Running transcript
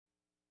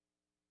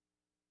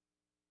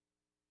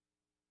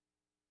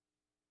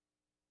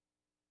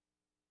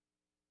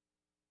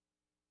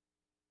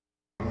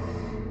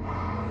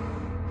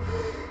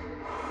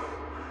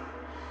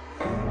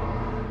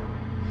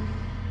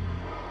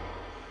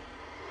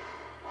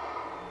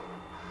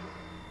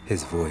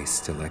His voice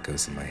still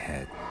echoes in my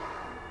head.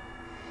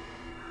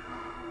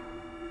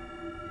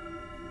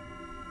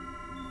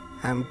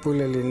 I'm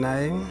Pule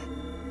Leinaeng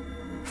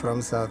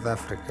from South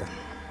Africa.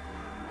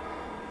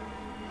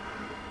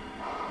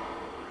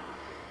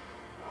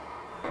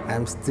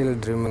 I'm still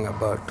dreaming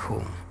about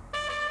home.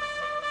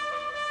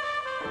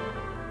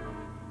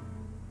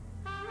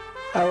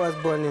 I was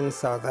born in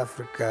South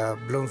Africa,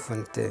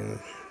 Bloemfontein.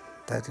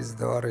 That is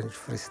the Orange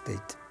Free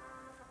State.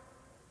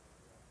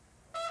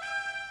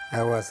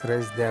 I was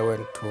raised there,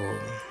 went to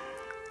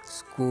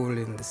school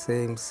in the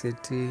same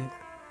city,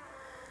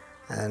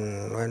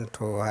 and went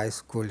to high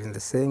school in the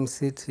same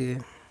city.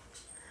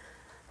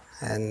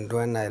 And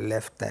when I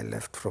left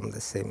from the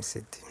same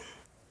city.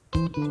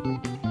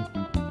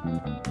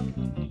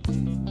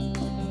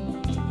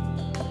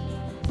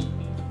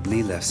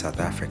 Lee left South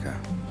Africa,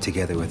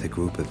 together with a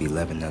group of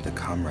 11 other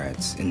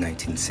comrades in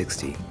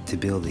 1960 to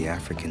build the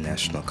African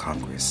National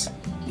Congress,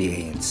 the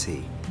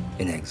ANC,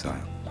 in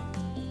exile.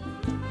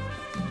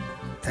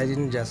 I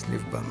didn't just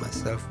live by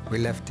myself, we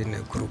left in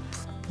a group.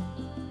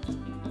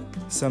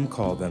 Some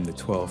call them the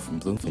 12 from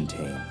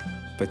Bloemfontein,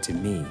 but to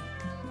me,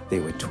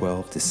 they were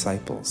 12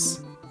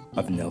 disciples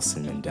of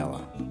Nelson Mandela.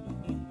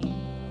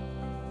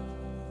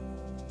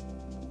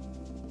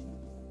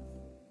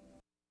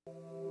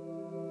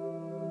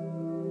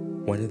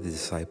 One of the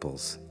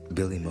disciples,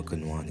 Billy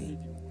Mokonwani,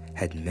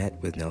 had met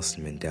with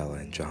Nelson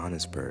Mandela in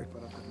Johannesburg.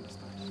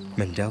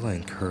 Mandela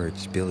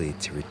encouraged Billy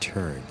to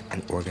return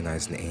and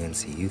organize an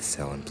ANC youth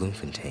cell in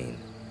Bloemfontein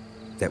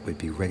that would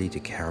be ready to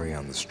carry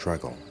on the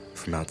struggle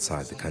from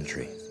outside the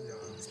country.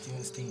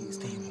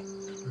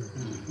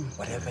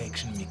 Whatever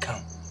action may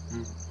come, we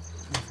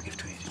have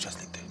to do it just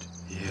like that.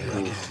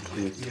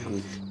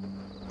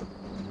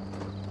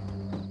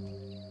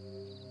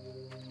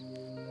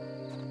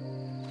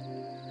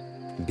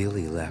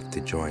 Billy left to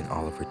join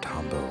Oliver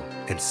Tambo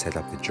and set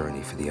up the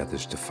journey for the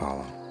others to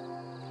follow.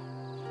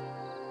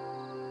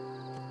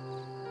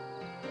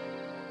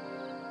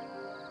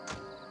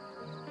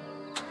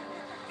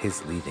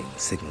 His leading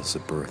signals the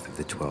birth of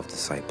the 12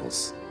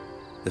 disciples,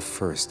 the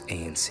first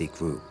ANC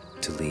group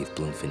to leave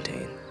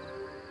Bloemfontein.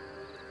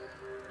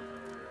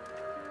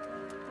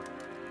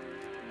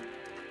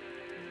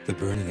 The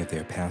burning of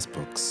their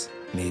passbooks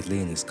made Lee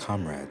and his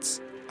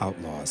comrades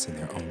outlaws in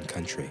their own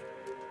country.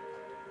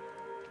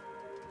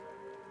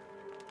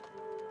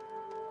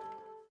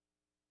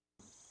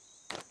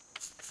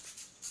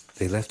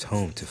 They left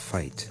home to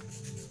fight,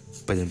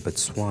 but in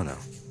Botswana,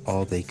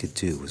 all they could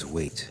do was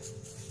wait.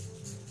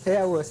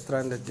 I was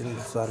stranded in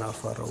Botswana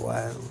for a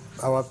while.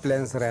 Our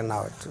plans ran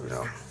out,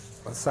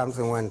 but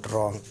something went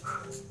wrong.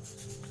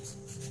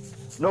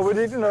 No, we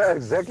didn't know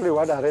exactly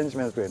what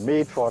arrangements were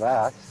made for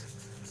us.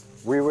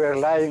 We were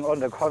relying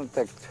on the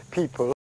contact people.